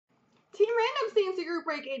Team Random C&C Group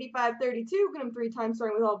Break 8532. Get them 3 times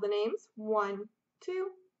starting with all the names. 1, 2,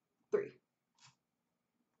 3.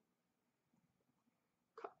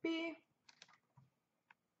 Copy.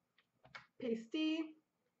 Pasty.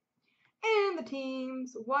 And the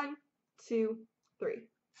teams. 1, 2, 3.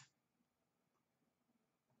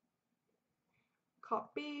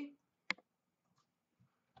 Copy.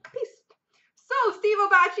 Paste. So, Steve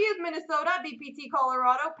Obacci is Minnesota, VPT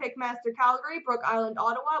Colorado, Pickmaster Calgary, Brook Island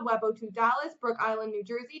Ottawa, Webo2 Dallas, Brook Island New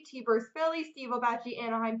Jersey, T-Burst Philly, Steve Obacci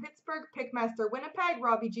Anaheim Pittsburgh, Pickmaster Winnipeg,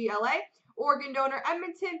 Robbie G LA, Organ Donor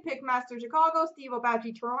Edmonton, Pickmaster Chicago, Steve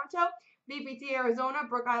Obacci Toronto, VPT Arizona,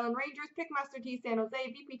 Brook Island Rangers, Pickmaster T San Jose,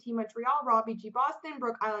 VPT Montreal, Robbie G Boston,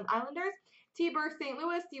 Brook Island Islanders, T-Burst St.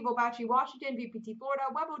 Louis, Steve Obacci Washington, VPT Florida,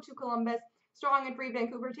 Webo2 Columbus, Strong and Free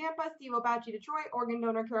Vancouver, Tampa, Steve Obacci Detroit, Organ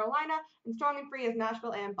Donor Carolina, and Strong and Free is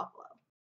Nashville and Buffalo.